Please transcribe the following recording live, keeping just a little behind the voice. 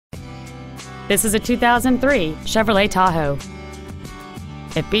This is a 2003 Chevrolet Tahoe.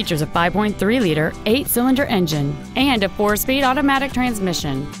 It features a 5.3-liter 8-cylinder engine and a 4-speed automatic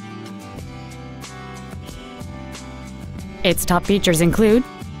transmission. Its top features include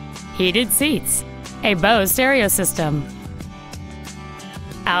heated seats, a Bose stereo system,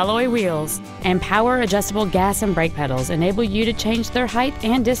 alloy wheels, and power-adjustable gas and brake pedals enable you to change their height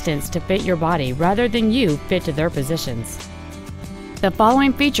and distance to fit your body rather than you fit to their positions. The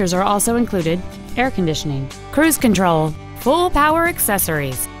following features are also included: air conditioning, cruise control, full power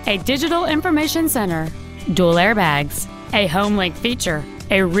accessories, a digital information center, dual airbags, a home link feature,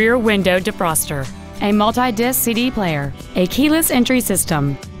 a rear window defroster, a multi-disc CD player, a keyless entry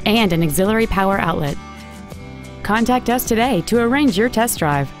system, and an auxiliary power outlet. Contact us today to arrange your test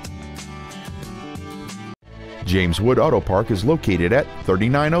drive. James Wood Auto Park is located at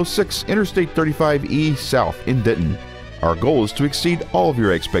 3906 Interstate 35E South in Denton. Our goal is to exceed all of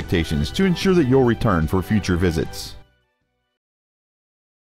your expectations to ensure that you'll return for future visits.